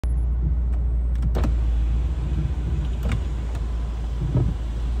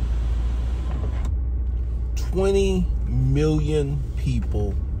20 million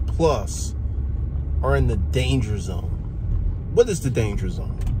people plus are in the danger zone. What is the danger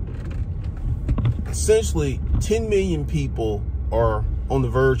zone? Essentially, 10 million people are on the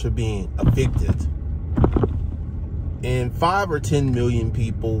verge of being evicted, and 5 or 10 million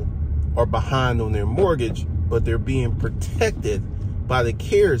people are behind on their mortgage, but they're being protected by the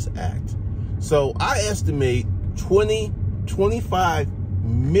CARES Act. So I estimate 25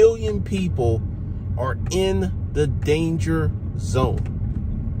 million people are in the danger zone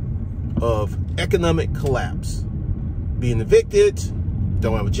of economic collapse. Being evicted,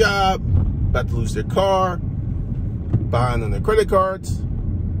 don't have a job, about to lose their car, behind on their credit cards.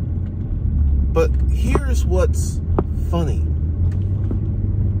 But here's what's funny.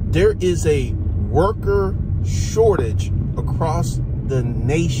 There is a worker shortage across the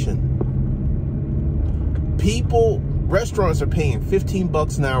nation. Restaurants are paying 15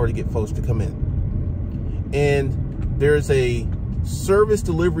 bucks an hour to get folks to come in. And there's a service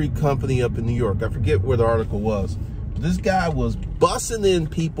delivery company up in New York. I forget where the article was. But this guy was bussing in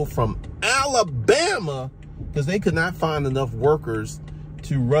people from Alabama because they could not find enough workers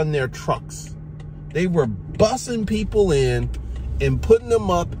to run their trucks. They were bussing people in and putting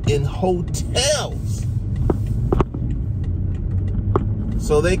them up in hotels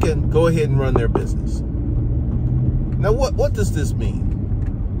so they can go ahead and run their business. Now, what does this mean?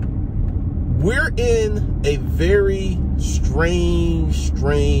 We're in a very strange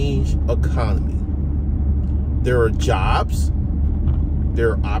economy. There are jobs,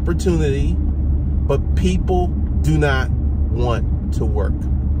 there are opportunity, but people do not want to work.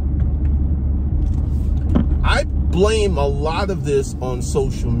 I blame a lot of this on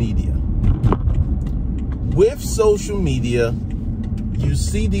social media. With social media, you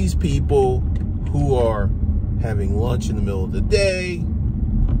see these people who are having lunch in the middle of the day.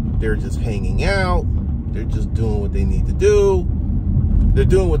 They're just hanging out. They're just doing what they need to do. They're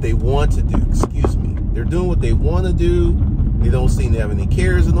doing what they want to do, excuse me. They're doing what they want to do. They don't seem to have any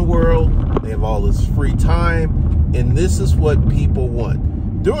cares in the world. They have all this free time. And this is what people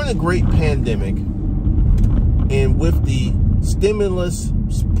want. During the great pandemic, and with the stimulus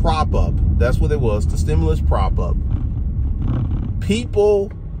prop up, that's what it was, the stimulus prop up,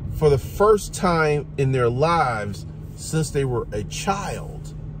 people, for the first time in their lives since they were a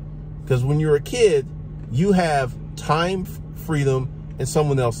child, because when you're a kid, you have time, freedom, and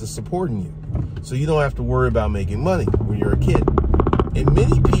someone else is supporting you. So you don't have to worry about making money when you're a kid. And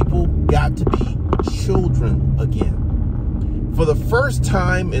many people got to be children again. For the first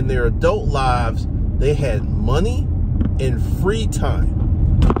time in their adult lives, they had money and free time.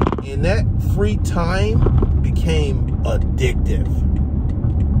 And that free time became addictive.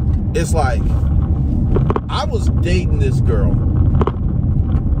 It's like, I was dating this girl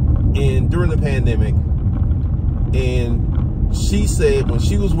during the pandemic, and she said when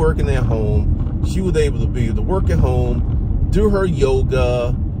she was working at home, she was able to be able to work at home, do her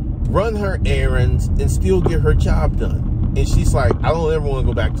yoga, run her errands, and still get her job done. And she's like, I don't ever want to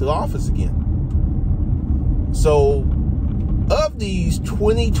go back to the office again. So of these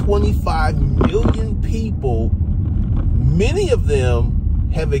 25 million people, many of them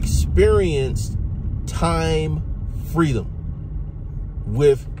have experienced time freedom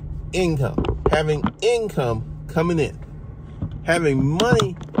with income, having income coming in, having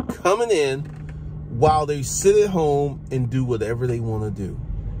money coming in while they sit at home and do whatever they want to do.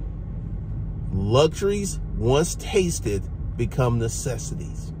 Luxuries, once tasted, become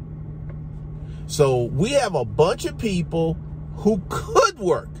necessities. So we have a bunch of people who could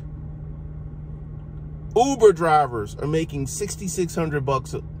work. Uber drivers are making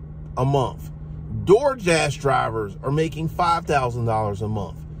 $6,600 a month. DoorDash drivers are making $5,000 a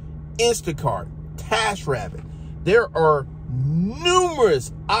month. Instacart, TaskRabbit. There are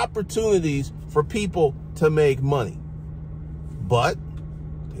numerous opportunities for people to make money, but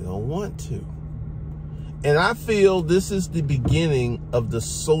they don't want to. And I feel this is the beginning of the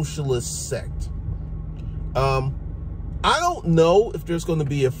socialist sect. I don't know if there's going to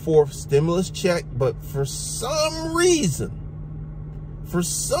be a fourth stimulus check, but for some reason,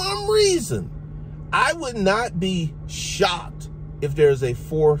 I would not be shocked if there's a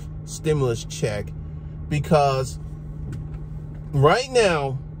fourth stimulus check, because right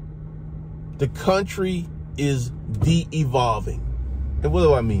now the country is de-evolving. And what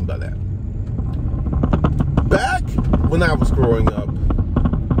do I mean by that? Back when I was growing up,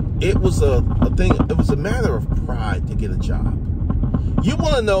 it was a thing, it was a matter of pride to get a job. You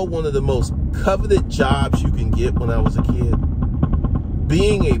want to know one of the most coveted jobs you can get when I was a kid?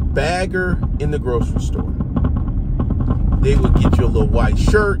 Being a bagger in the grocery store. They would get you a little white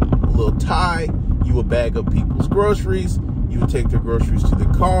shirt, a little tie. You You would bag up people's groceries. You would take their groceries to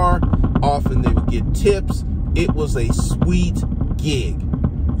the car. Often they would get tips. It was a sweet gig.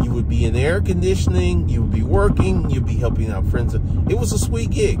 You would be in air conditioning. You would be working. You'd be helping out friends. It was a sweet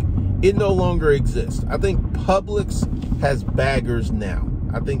gig. It no longer exists. I think Publix has baggers now.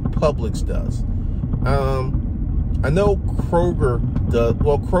 I think Publix does. I know Kroger does.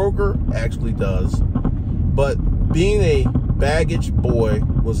 Well, Kroger actually does. But being a baggage boy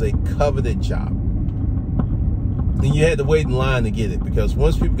was a coveted job. And you had to wait in line to get it, because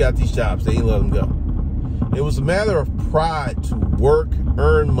once people got these jobs, they didn't let them go. It was a matter of pride to work,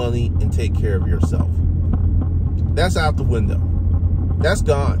 earn money, and take care of yourself. That's out the window. That's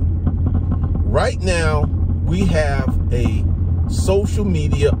gone. Right now, we have a social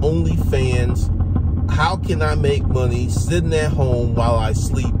media OnlyFans, how can I make money sitting at home while I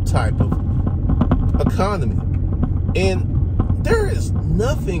sleep type of economy. And there is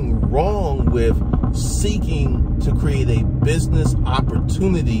nothing wrong with seeking to create a business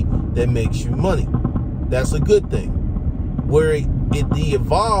opportunity that makes you money. That's a good thing. Where it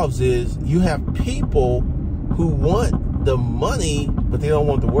evolves is you have people who want the money, but they don't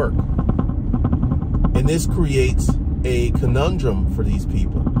want the work. And this creates a conundrum for these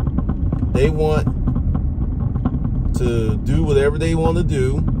people. They want to do whatever they want to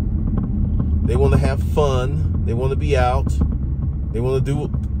do. They want to have fun. They want to be out. They want to do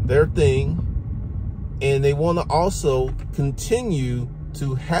their thing. And they want to also continue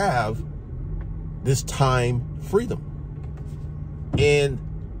to have this time freedom. And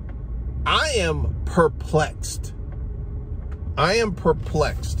I am perplexed. I am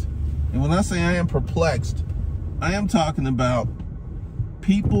perplexed. And when I say I am perplexed, I am talking about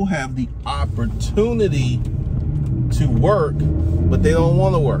people have the opportunity to work, but they don't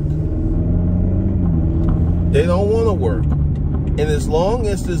want to work. They don't want to work. And as long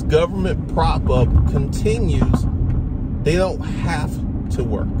as this government prop-up continues, they don't have to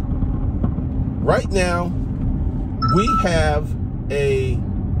work. Right now, we have a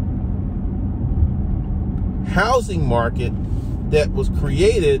housing market that was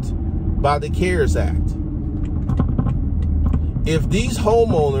created by the CARES Act. If these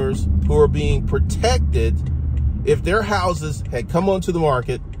homeowners who are being protected, if their houses had come onto the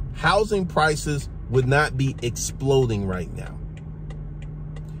market, housing prices would not be exploding right now.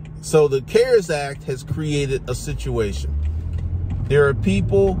 So the CARES Act has created a situation. There are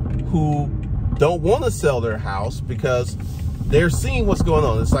people who don't want to sell their house because they're seeing what's going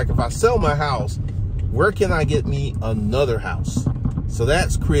on. It's like, if I sell my house, where can I get me another house? So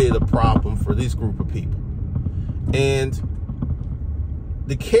that's created a problem for this group of people. And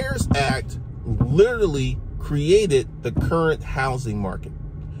the CARES Act literally created the current housing market,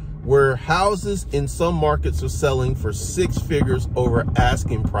 where houses in some markets are selling for 6 figures over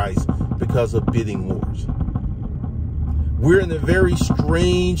asking price because of bidding wars. We're in a very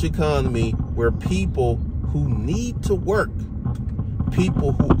strange economy where people who need to work,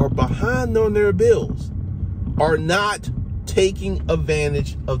 people who are behind on their bills, are not taking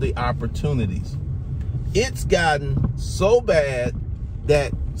advantage of the opportunities. It's gotten so bad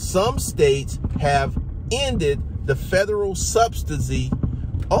that some states have ended the federal subsidy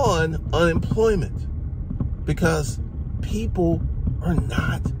on unemployment because people are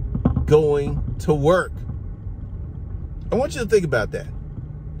not going to work. I want you to think about that.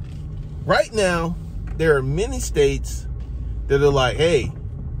 Right now, there are many states that are like, hey,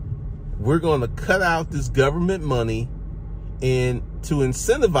 we're going to cut out this government money and to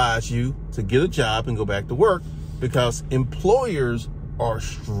incentivize you to get a job and go back to work because employers are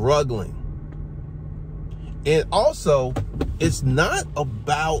struggling. And also, it's not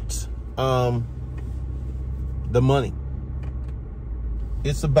about the money.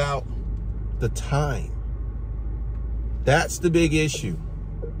 It's about the time. That's the big issue.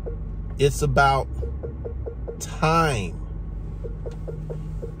 It's about time.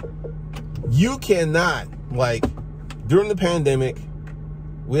 You cannot, like, during the pandemic,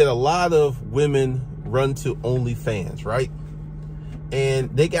 we had a lot of women run to OnlyFans, right? And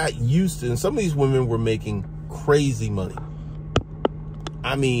they got used to, and some of these women were making crazy money.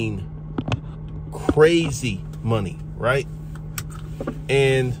 I mean, crazy money, right?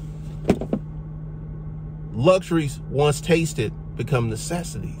 And luxuries, once tasted, become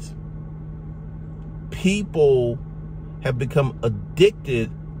necessities. People have become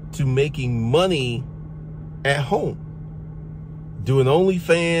addicted to making money at home. Doing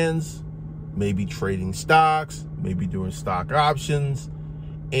OnlyFans, maybe trading stocks, maybe doing stock options.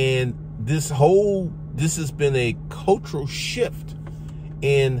 And this has been a cultural shift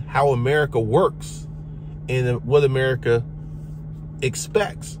in how America works and what America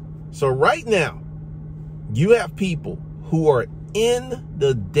expects. So right now, You have people who are in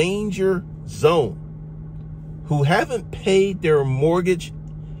the danger zone, who haven't paid their mortgage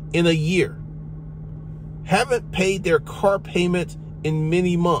in a year, haven't paid their car payment in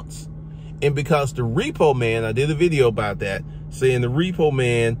many months. And because the repo man, I did a video about that, saying the repo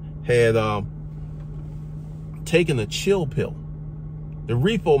man had taken a chill pill. The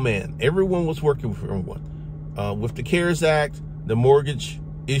repo man, everyone was working for everyone. With the CARES Act, the mortgage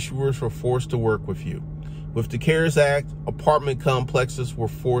issuers were forced to work with you. With the CARES Act, apartment complexes were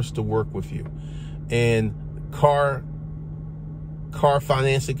forced to work with you. And car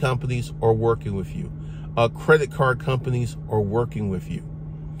financing companies are working with you. Credit card companies are working with you.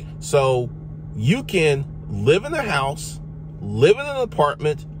 So you can live in a house, live in an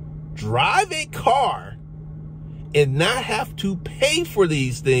apartment, drive a car, and not have to pay for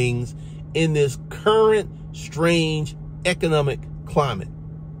these things in this current strange economic climate.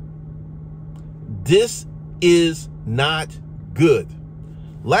 This is not good.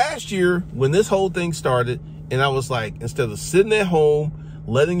 Last year, when this whole thing started, and I was like, instead of sitting at home,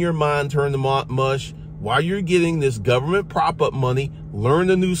 letting your mind turn to mush, while you're getting this government prop-up money, learn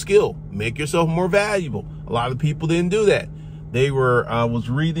a new skill. Make yourself more valuable. A lot of people didn't do that. I was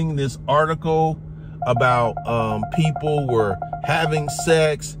reading this article about people were having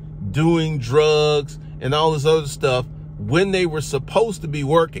sex, doing drugs, and all this other stuff when they were supposed to be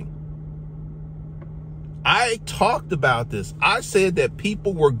working. I talked about this. I said that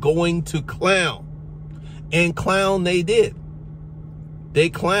people were going to clown, and clown they did.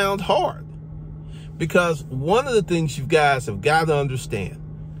 They clowned hard. Because one of the things you guys have got to understand,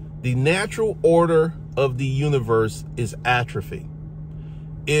 the natural order of the universe is atrophy.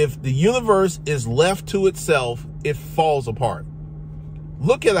 If the universe is left to itself, it falls apart.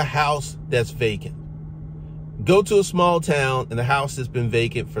 Look at a house that's vacant. Go to a small town and the house has been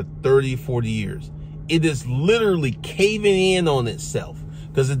vacant for 30, 40 years. It is literally caving in on itself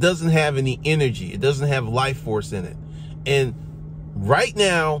because it doesn't have any energy. It doesn't have life force in it. And right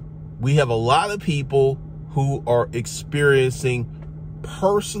now, we have a lot of people who are experiencing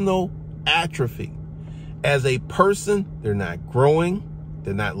personal atrophy. As a person, they're not growing.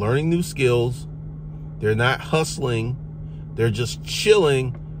 They're not learning new skills. They're not hustling. They're just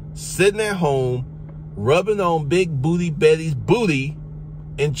chilling, sitting at home, rubbing on Big Booty Betty's booty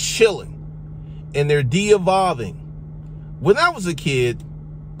and chilling. And they're de-evolving. When I was a kid,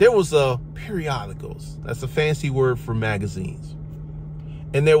 there was periodicals. That's a fancy word for magazines.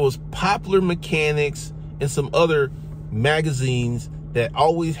 And there was Popular Mechanics and some other magazines that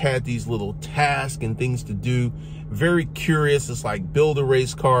always had these little tasks and things to do. Very curious. It's like build a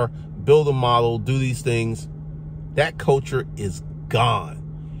race car, build a model, do these things. That culture is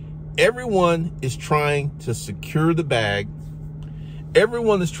gone. Everyone is trying to secure the bag.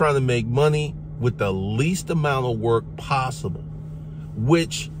 Everyone is trying to make money with the least amount of work possible,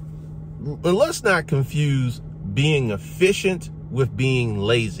 which, let's not confuse being efficient with being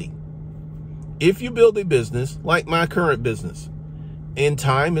lazy. If you build a business like my current business, in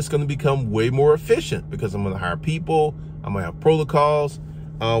time it's going to become way more efficient because I'm going to hire people. I'm going to have protocols.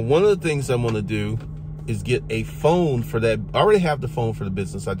 One of the things I'm going to do is get a phone for that. I already have the phone for the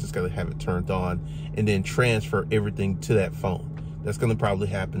business. I just got to have it turned on and then transfer everything to that phone. That's going to probably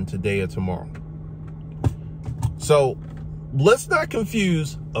happen today or tomorrow. So let's not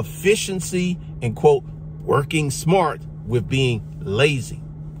confuse efficiency and quote working smart with being lazy.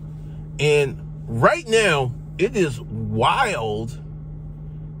 And right now it is wild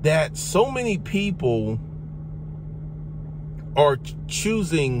that so many people are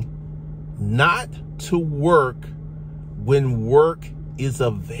choosing not to work when work is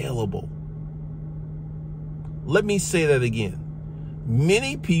available. Let me say that again.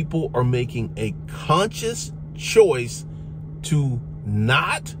 Many people are making a conscious choice to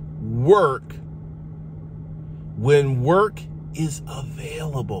not work when work is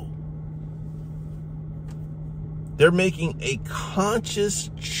available. They're making a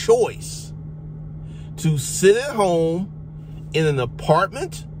conscious choice to sit at home in an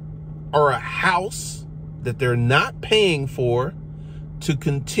apartment or a house that they're not paying for, to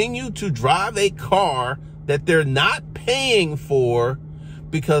continue to drive a car that they're not paying for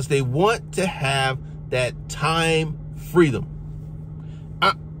because they want to have that time freedom.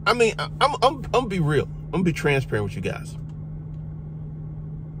 I mean, I'm gonna be real. I'm gonna be transparent with you guys.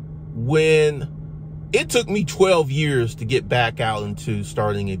 When it took me 12 years to get back out into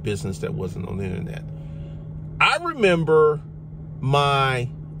starting a business that wasn't on the internet, I remember my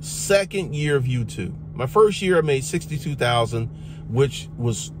second year of YouTube. My first year I made $62,000, which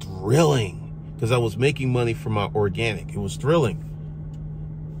was thrilling because I was making money from my organic. It was thrilling.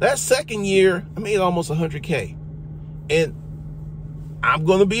 That second year, I made almost 100K. And I'm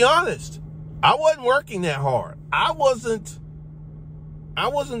going to be honest. I wasn't working that hard. I wasn't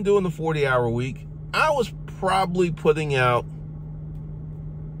doing the 40-hour week. I was probably putting out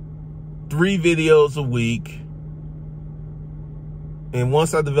 3 videos a week. And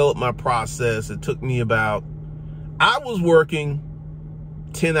once I developed my process, it took me I was working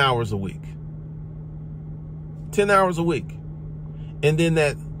 10 hours a week. 10 hours a week. And then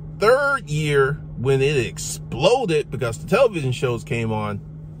that third year, when it exploded because the television shows came on,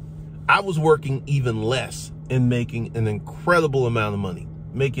 I was working even less and making an incredible amount of money.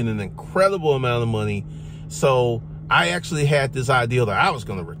 So I actually had this idea that I was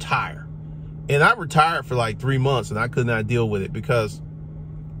going to retire. And I retired for like 3 months and I could not deal with it, because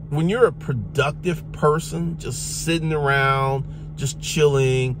when you're a productive person, just sitting around, just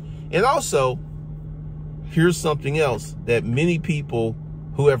chilling, and also, here's something else that many people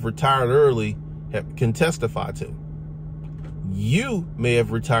who have retired early can testify to. You may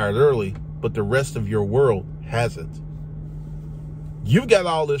have retired early, but the rest of your world hasn't. You've got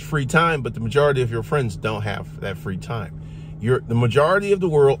all this free time, but the majority of your friends don't have that free time. The majority of the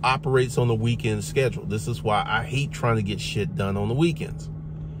world operates on the weekend schedule. This is why I hate trying to get shit done on the weekends.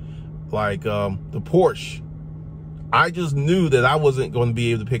 Like the Porsche. I just knew that I wasn't going to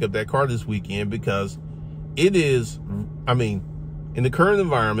be able to pick up that car this weekend, because it is, in the current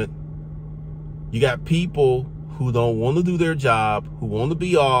environment, you got people who don't want to do their job, who want to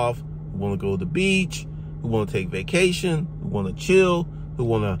be off, who want to go to the beach, who want to take vacation, who want to chill, who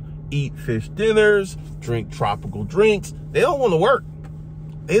want to eat fish dinners, drink tropical drinks. They don't want to work.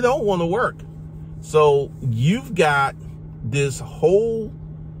 They don't want to work. So you've got this whole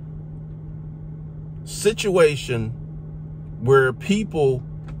situation where people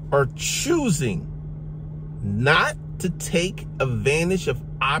are choosing not to take advantage of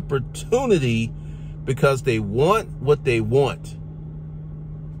opportunity because they want what they want.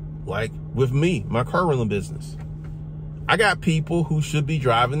 Like with me, my car rental business. I got people who should be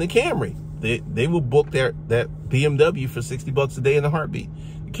driving the Camry. They will book that BMW for $60 a day in a heartbeat.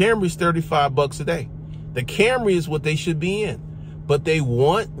 The Camry's $35 a day. The Camry is what they should be in, but they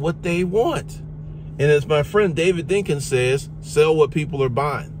want what they want. And as my friend David Dinkins says, sell what people are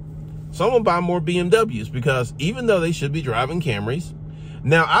buying. So I'm gonna buy more BMWs, because even though they should be driving Camrys,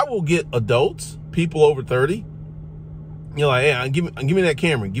 now I will get adults, people over 30. You're like, hey, give me that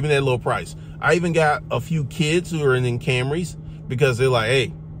Camry, give me that low price. I even got a few kids who are in Camrys because they're like,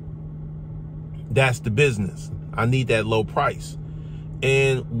 hey, that's the business. I need that low price.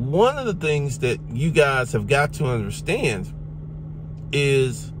 And one of the things that you guys have got to understand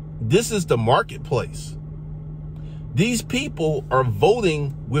is this is the marketplace. These people are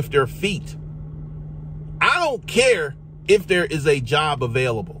voting with their feet. I don't care if there is a job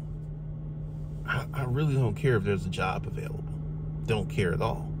available. I really don't care if there's a job available. Don't care at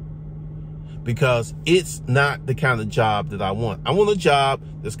all. Because it's not the kind of job that I want. I want a job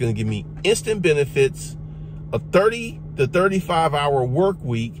that's going to give me instant benefits, a 30 to 35 hour work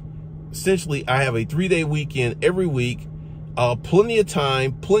week. Essentially, I have a 3-day weekend every week, plenty of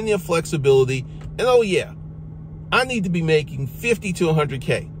time, plenty of flexibility. And oh yeah, I need to be making 50 to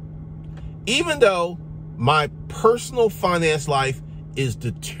 100K. Even though my personal finance life is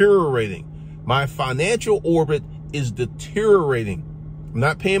deteriorating. My financial orbit is deteriorating. I'm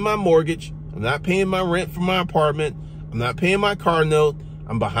not paying my mortgage. I'm not paying my rent for my apartment. I'm not paying my car note.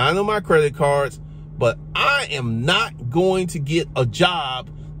 I'm behind on my credit cards. But I am not going to get a job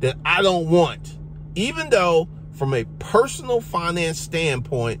that I don't want. Even though from a personal finance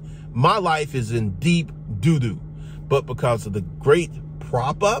standpoint, my life is in deep doo-doo. But because of the great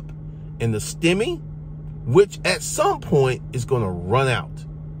prop up and the stimmy, which at some point is going to run out.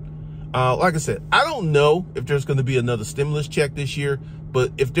 Like I said, I don't know if there's going to be another stimulus check this year,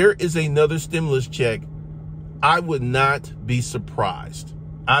 but if there is another stimulus check, I would not be surprised.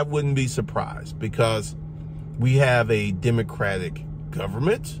 I wouldn't be surprised, because we have a Democratic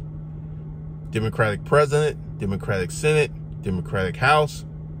government, Democratic president, Democratic Senate, Democratic House.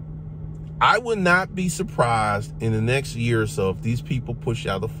 I would not be surprised in the next year or so if these people push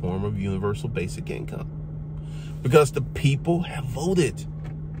out a form of universal basic income, because the people have voted.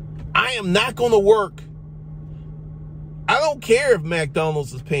 I am not going to work. I don't care if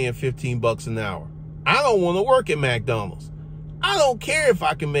McDonald's is paying $15 an hour. I don't want to work at McDonald's. I don't care if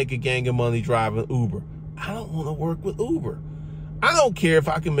I can make a gang of money driving Uber. I don't want to work with Uber. I don't care if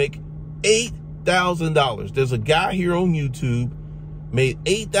I can make $8,000. There's a guy here on YouTube made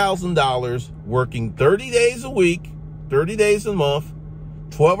 $8,000 working 30 days a week, 30 days a month,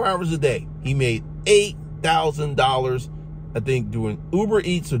 12 hours a day. He made $8,000 I think, doing Uber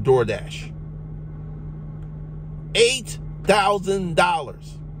Eats or DoorDash.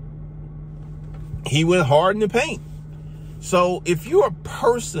 $8,000. He went hard in the paint. So if you're a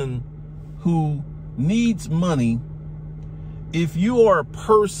person who needs money, if you are a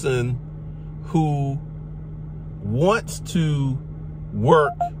person who wants to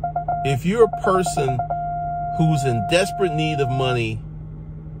work, if you're a person who's in desperate need of money,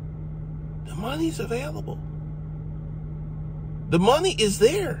 the money's available. The money is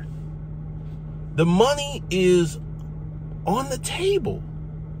there. The money is on the table.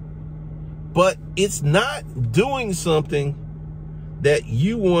 But it's not doing something that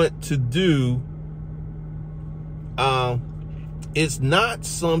you want to do. It's not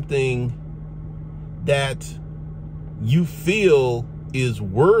something that you feel is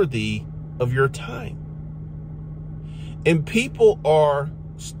worthy of your time. And people are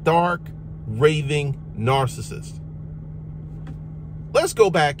stark, raving narcissists. Let's go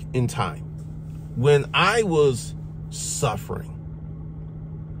back in time. When I was suffering,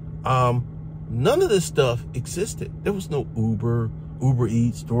 none of this stuff existed. There was no Uber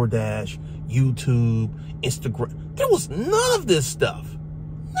Eats, DoorDash, YouTube, Instagram. There was none of this stuff.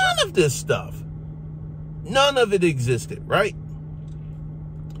 None of this stuff. None of it existed, right?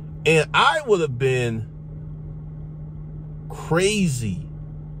 And I would have been crazy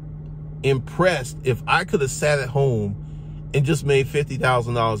impressed if I could have sat at home and just made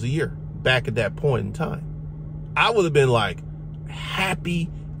 $50,000 a year back at that point in time. I would have been like happy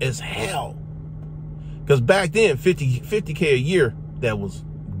as hell. Because back then, 50K a year, that was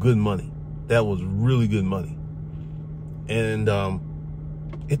good money. That was really good money. And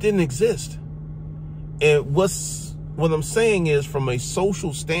it didn't exist. And what I'm saying is, from a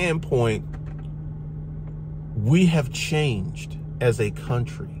social standpoint, we have changed as a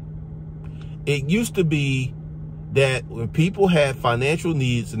country. It used to be that when people had financial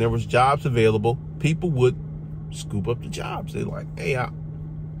needs and there was jobs available, people would scoop up the jobs. They're like, hey,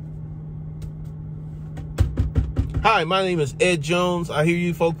 hi, my name is Ed Jones. I hear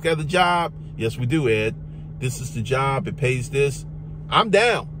you folks got a job. Yes, we do, Ed. This is the job. It pays this. I'm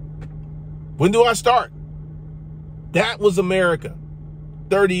down. When do I start? That was America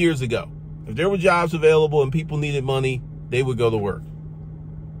 30 years ago. If there were jobs available and people needed money, they would go to work.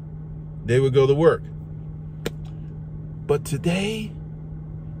 They would go to work. But today,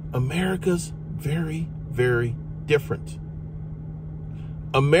 America's very, very different.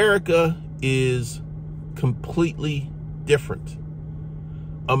 America is completely different.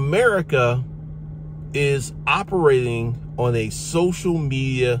 America is operating on a social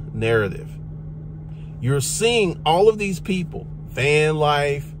media narrative. You're seeing all of these people, van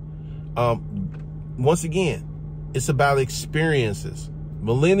life. Once again, it's about experiences.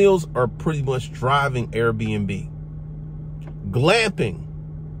 Millennials are pretty much driving Airbnb. Glamping,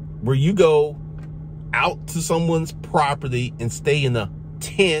 where you go out to someone's property and stay in a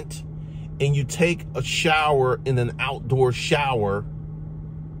tent and you take a shower in an outdoor shower.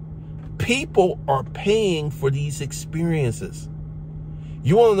 People are paying for these experiences.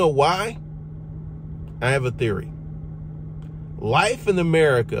 You want to know why? I have a theory. Life in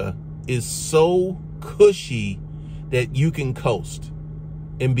America is so cushy that you can coast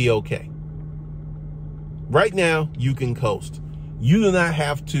and be okay. Right now, you can coast. You do not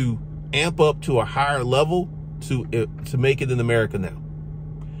have to amp up to a higher level to make it in America now.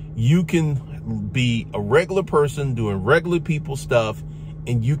 You can be a regular person doing regular people stuff,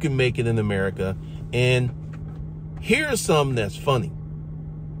 and you can make it in America. And here's something that's funny.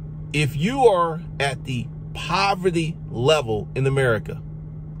 If you are at the poverty level in America,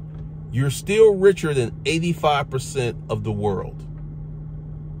 you're still richer than 85% of the world.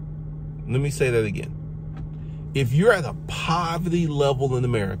 Let me say that again. If you're at a poverty level in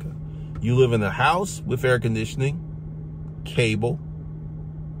America, you live in a house with air conditioning, cable,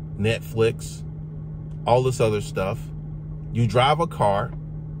 Netflix, all this other stuff. You drive a car,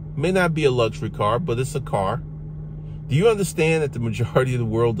 may not be a luxury car, but it's a car. Do you understand that the majority of the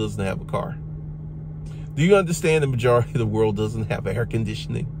world doesn't have a car? Do you understand the majority of the world doesn't have air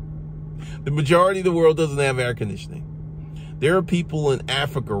conditioning? The majority of the world doesn't have air conditioning. There are people in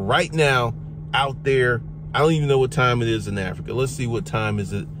Africa right now out there. I don't even know what time it is in Africa. Let's see, what time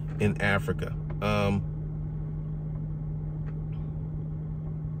is it in Africa?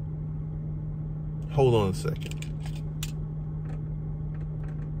 Hold on a second.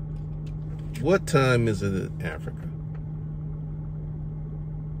 What time is it in Africa?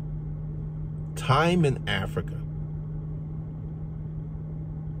 Time in Africa.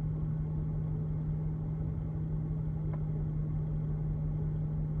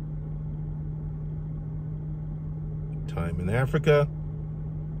 time in Africa.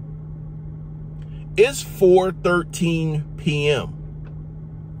 It's 4:13 p.m.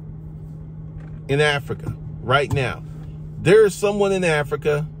 in Africa right now. There is someone in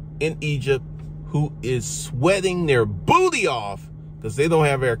Africa, in Egypt, who is sweating their booty off because they don't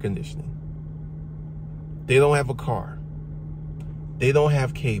have air conditioning. They don't have a car. They don't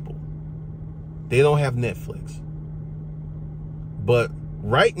have cable. They don't have Netflix. But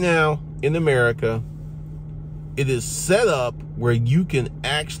right now in America, it is set up where you can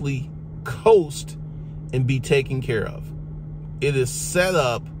actually coast and be taken care of. It is set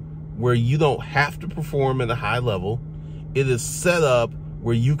up where you don't have to perform at a high level. It is set up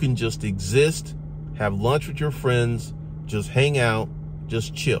where you can just exist, have lunch with your friends, just hang out,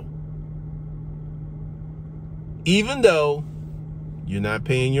 just chill. Even though you're not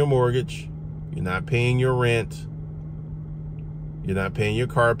paying your mortgage, you're not paying your rent, you're not paying your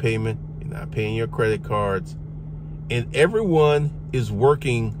car payment, you're not paying your credit cards, and everyone is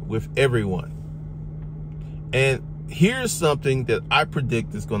working with everyone. And here's something that I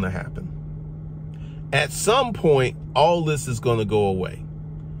predict is going to happen. At some point, all this is going to go away.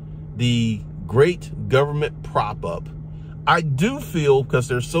 The great government prop up. I do feel, because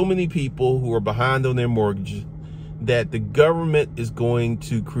there's so many people who are behind on their mortgages, that the government is going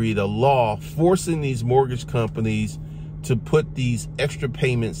to create a law forcing these mortgage companies to put these extra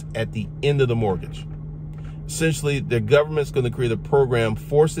payments at the end of the mortgage. Essentially, the government's going to create a program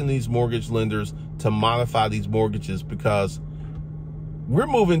forcing these mortgage lenders to modify these mortgages, because we're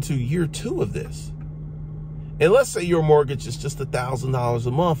moving to year 2 of this. And let's say your mortgage is just $1,000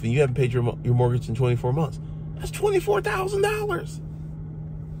 a month and you haven't paid your mortgage in 24 months. That's $24,000.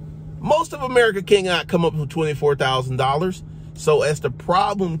 Most of America cannot come up with $24,000. So as the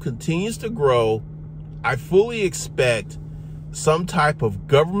problem continues to grow, I fully expect some type of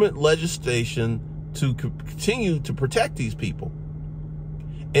government legislation to continue to protect these people.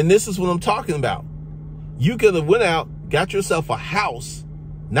 And this is what I'm talking about. You could have went out, got yourself a house,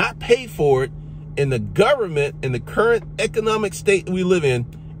 not paid for it, and the government in the current economic state we live in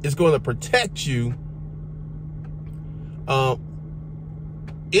is going to protect you.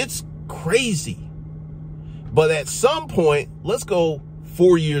 It's crazy. But at some point, let's go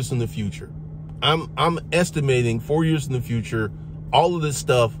 4 years in the future. I'm estimating 4 years in the future, all of this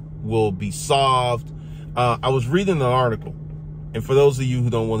stuff will be solved. I was reading an article, and for those of you who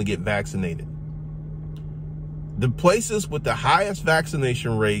don't want to get vaccinated, the places with the highest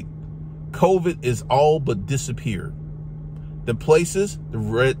vaccination rate, COVID is all but disappeared. The places, the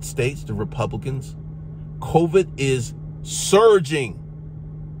red states, the Republicans, COVID is surging.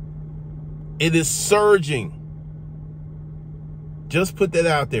 It is surging. Just put that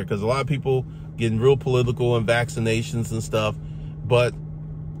out there, because a lot of people getting real political on vaccinations and stuff, but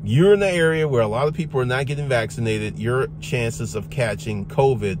you're in the area where a lot of people are not getting vaccinated. Your chances of catching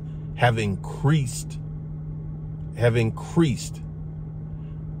COVID have increased.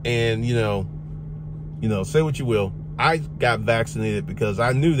 And, you know, say what you will. I got vaccinated because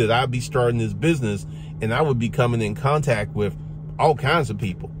I knew that I'd be starting this business and I would be coming in contact with all kinds of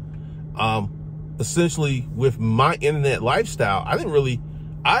people. Essentially, with my internet lifestyle, I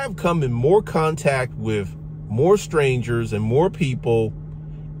have come in more contact with more strangers and more people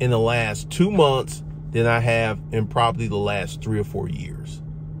in the last 2 months than I have in probably the last 3 or 4 years.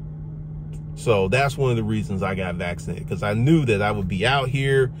 So that's one of the reasons I got vaccinated, because I knew that I would be out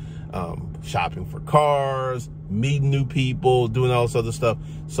here shopping for cars, meeting new people, doing all this other stuff.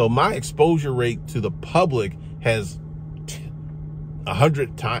 So my exposure rate to the public has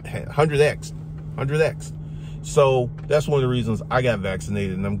 100x. So that's one of the reasons I got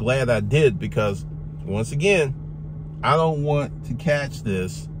vaccinated, and I'm glad I did, because once again, I don't want to catch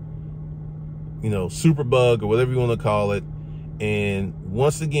this, super bug or whatever you want to call it. And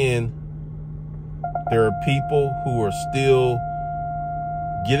once again, there are people who are still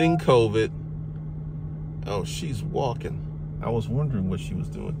getting COVID. Oh, she's walking. I was wondering what she was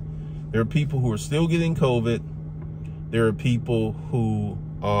doing. There are people who are still getting COVID. There are people who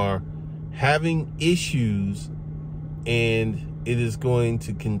are having issues, and it is going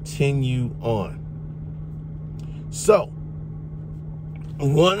to continue on. So,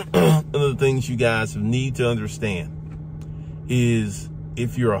 one of the things you guys need to understand is,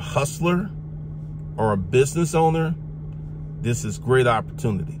 if you're a hustler or a business owner, this is great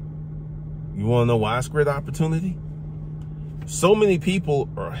opportunity. You want to know why it's great opportunity? So many people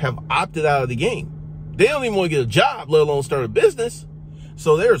have opted out of the game. They don't even want to get a job, let alone start a business.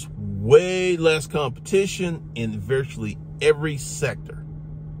 So there's way less competition in virtually every sector.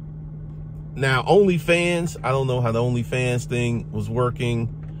 Now, OnlyFans, I don't know how the OnlyFans thing was working,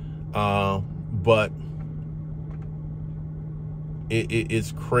 but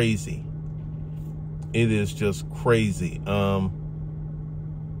It's crazy. It is just crazy.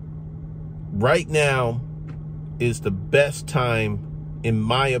 Right now is the best time, in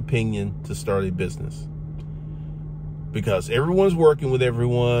my opinion, to start a business, because everyone's working with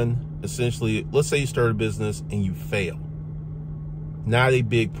everyone. Essentially, let's say you start a business and you fail. Not a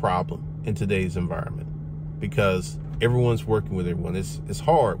big problem in today's environment, because everyone's working with everyone. It's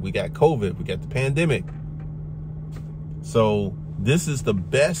hard. We got COVID. We got the pandemic. So this is the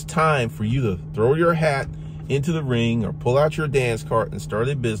best time for you to throw your hat into the ring or pull out your dance cart and start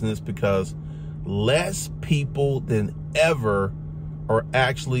a business, because less people than ever are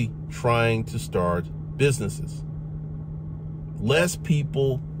actually trying to start businesses. Less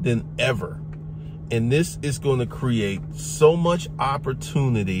people than ever. And this is going to create so much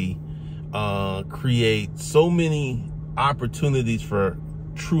opportunity, create so many opportunities for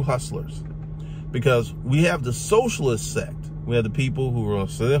true hustlers, because we have the socialist sect. We have the people who are going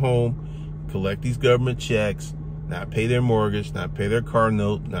to sit at home, collect these government checks, not pay their mortgage, not pay their car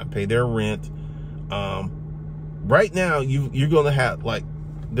note, not pay their rent. Right now, you're going to have, like,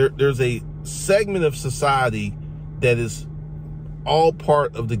 there's a segment of society that is all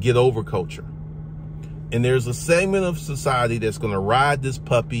part of the get over culture. And there's a segment of society that's going to ride this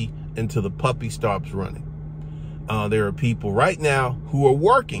puppy until the puppy stops running. There are people right now who are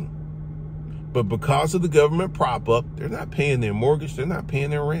working, but because of the government prop up, they're not paying their mortgage, they're not paying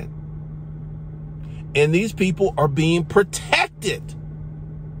their rent. And these people are being protected.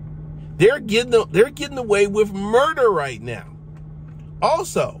 They're getting away with murder right now.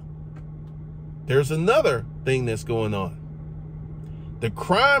 Also, there's another thing that's going on. The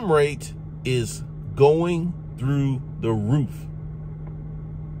crime rate is going through the roof.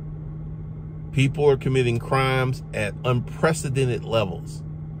 People are committing crimes at unprecedented levels.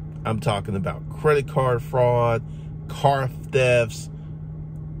 I'm talking about credit card fraud, car thefts,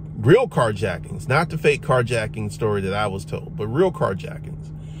 real carjackings, not the fake carjacking story that I was told, but real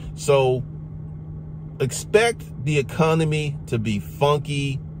carjackings. So expect the economy to be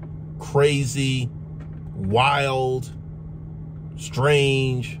funky, crazy, wild,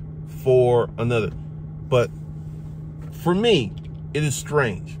 strange for another. But for me, it is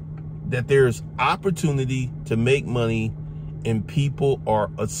strange that there's opportunity to make money and people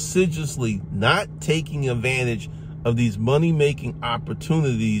are assiduously not taking advantage of these money-making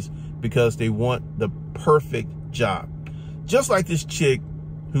opportunities because they want the perfect job. Just like this chick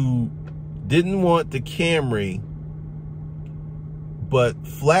who didn't want the Camry but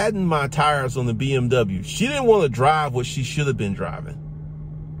flattened my tires on the BMW. She didn't want to drive what she should have been driving.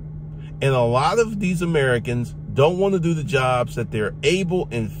 And a lot of these Americans don't want to do the jobs that they're able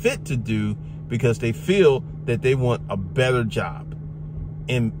and fit to do because they feel that they want a better job.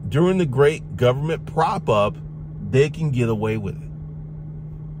 And during the great government prop up, they can get away with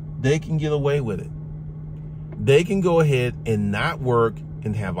it. They can get away with it. They can go ahead and not work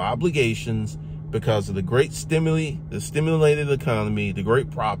and have obligations because of the great the stimulated economy, the great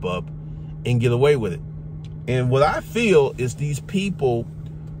prop up, and get away with it. And what I feel is these people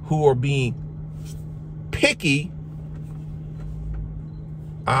who are being picky,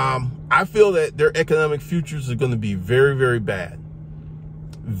 I feel that their economic futures are going to be very, very bad.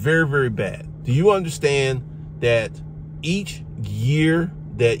 Very, very bad. Do you understand that each year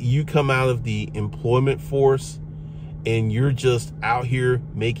that you come out of the employment force and you're just out here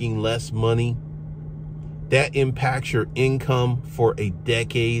making less money, that impacts your income for a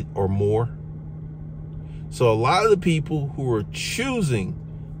decade or more? So a lot of the people who are choosing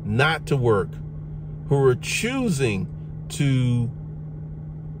not to work, who are choosing to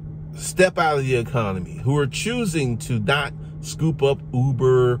step out of the economy, who are choosing to not scoop up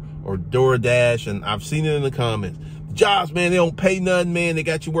Uber or DoorDash, and I've seen it in the comments, jobs, man, they don't pay nothing, man, they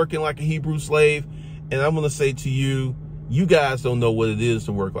got you working like a Hebrew slave. And I'm going to say to you, you guys don't know what it is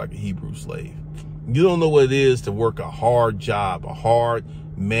to work like a Hebrew slave. You don't know what it is to work a hard job, a hard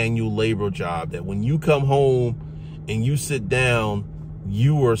manual labor job, that when you come home and you sit down,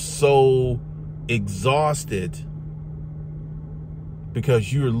 you are so exhausted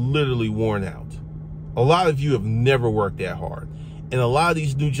because you're literally worn out. A lot of you have never worked that hard. And a lot of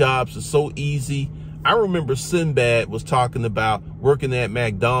these new jobs are so easy. I remember Sinbad was talking about working at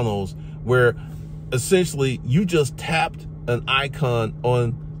McDonald's, where essentially you just tapped an icon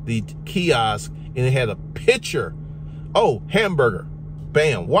on the kiosk and it had a picture. Oh, hamburger,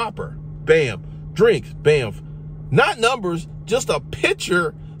 bam, Whopper, bam, drinks, bam. Not numbers, just a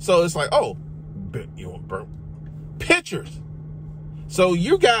picture. So it's like, oh, you want burn pictures. So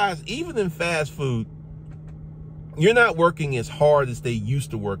you guys, even in fast food, you're not working as hard as they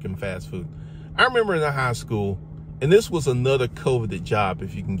used to work in fast food. I remember in high school, And this was another coveted job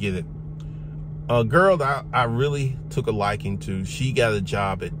if you can get it. A girl that I really took a liking to, she got a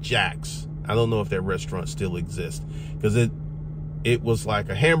job at Jack's. I don't know if that restaurant still exists, because it was like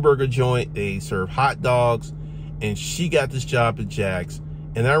a hamburger joint. They serve hot dogs, and she got this job at Jack's.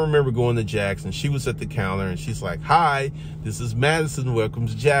 And I remember going to Jack's, and she was at the counter, and she's like, "Hi, this is Madison. Welcome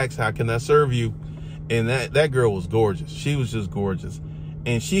to Jack's. How can I serve you?" And that girl was gorgeous. She was just gorgeous.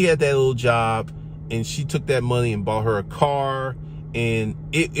 And she had that little job, and she took that money and bought her a car. And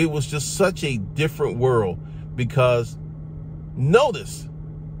it was just such a different world, because notice,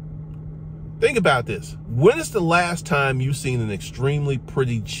 think about this. When is the last time you've seen an extremely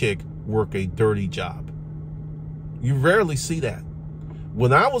pretty chick work a dirty job? You rarely see that.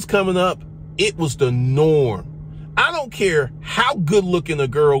 When I was coming up, it was the norm. I don't care how good looking a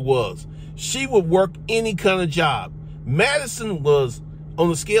girl was. She would work any kind of job. Madison was,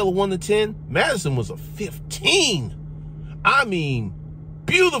 on a scale of 1 to 10, Madison was a 15. I mean,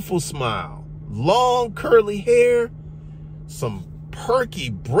 beautiful smile, long curly hair, some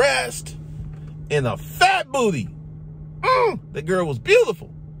perky breast, and a fat booty. The girl was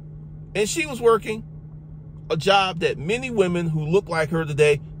beautiful. And she was working a job that many women who look like her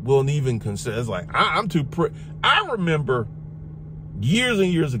today won't even consider. It's like, I'm too pretty. I remember years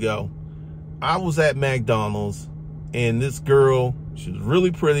and years ago, I was at McDonald's, and this girl, she was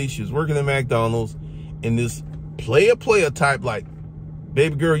really pretty. She was working at McDonald's, and this player type, like,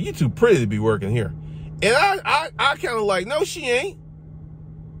 "Baby girl, you too pretty to be working here." And I kind of like, "No, she ain't.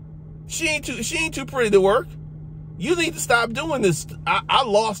 She ain't too pretty to work. You need to stop doing this." I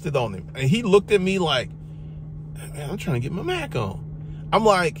lost it on him, and he looked at me like, "Man, I'm trying to get my Mac on." I'm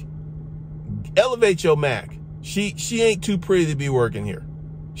like, "Elevate your Mac. She ain't too pretty to be working here.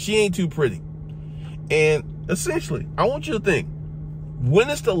 She ain't too pretty." And essentially, I want you to think, when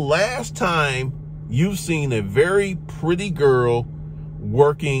is the last time you've seen a very pretty girl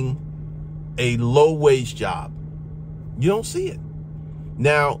working a low-wage job? You don't see it.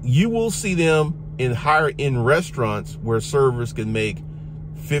 Now, you will see them in higher-end restaurants where servers can make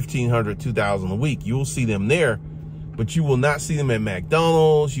 $1,500, $2,000 a week. You will see them there, but you will not see them at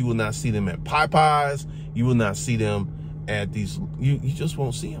McDonald's. You will not see them at Popeyes. You will not see them at these. You just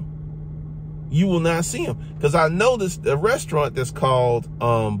won't see them. You will not see them, because I noticed a restaurant that's called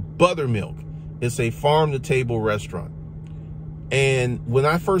Buttermilk. It's a farm-to-table restaurant. And when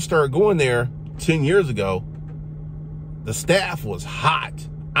I first started going there 10 years ago, the staff was hot.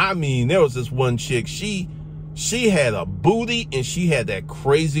 I mean, there was this one chick, she had a booty, and she had that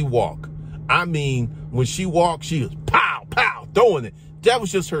crazy walk. I mean, when she walked, she was pow, pow, throwing it. That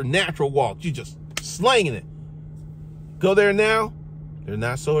was just her natural walk. She just slanging it. Go there now, they're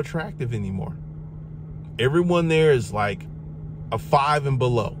not so attractive anymore. Everyone there is like a 5 and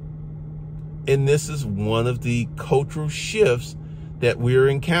below. And this is one of the cultural shifts that we're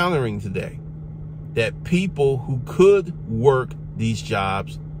encountering today. That people who could work these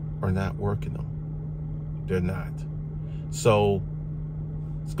jobs are not working them. They're not. So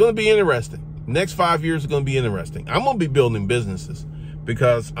it's going to be interesting. Next 5 years are going to be interesting. I'm going to be building businesses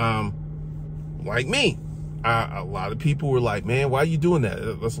because, like me, a lot of people were like, "Man, why are you doing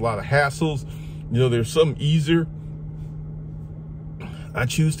that? That's a lot of hassles. You know, there's something easier." I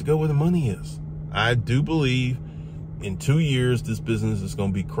choose to go where the money is. I do believe in 2 years, this business is going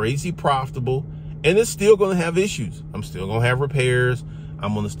to be crazy profitable, and it's still going to have issues. I'm still going to have repairs.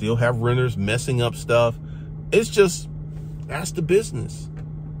 I'm going to still have renters messing up stuff. It's just, that's the business.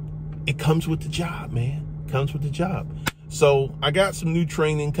 It comes with the job, man. It comes with the job. So I got some new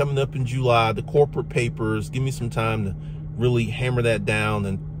training coming up in July, the corporate papers. Give me some time to really hammer that down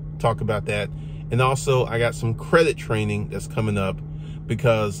and talk about that. And also, I got some credit training that's coming up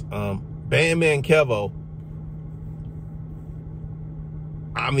because Bandman Kevo,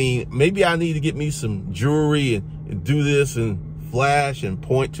 I mean, maybe I need to get me some jewelry and do this and flash and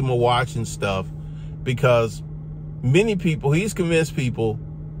point to my watch and stuff, because many people, he's convinced people,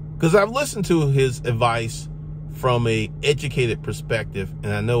 because I've listened to his advice from a educated perspective,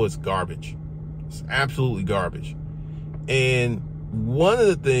 and I know it's garbage. It's absolutely garbage. And one of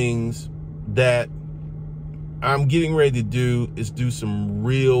the things that I'm getting ready to do is do some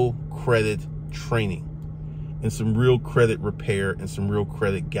real credit training and some real credit repair and some real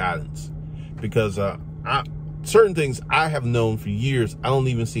credit guidance, because certain things I have known for years. I don't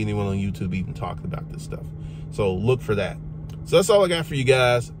even see anyone on YouTube even talking about this stuff. So look for that. So that's all I got for you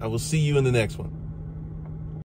guys. I will see you in the next one.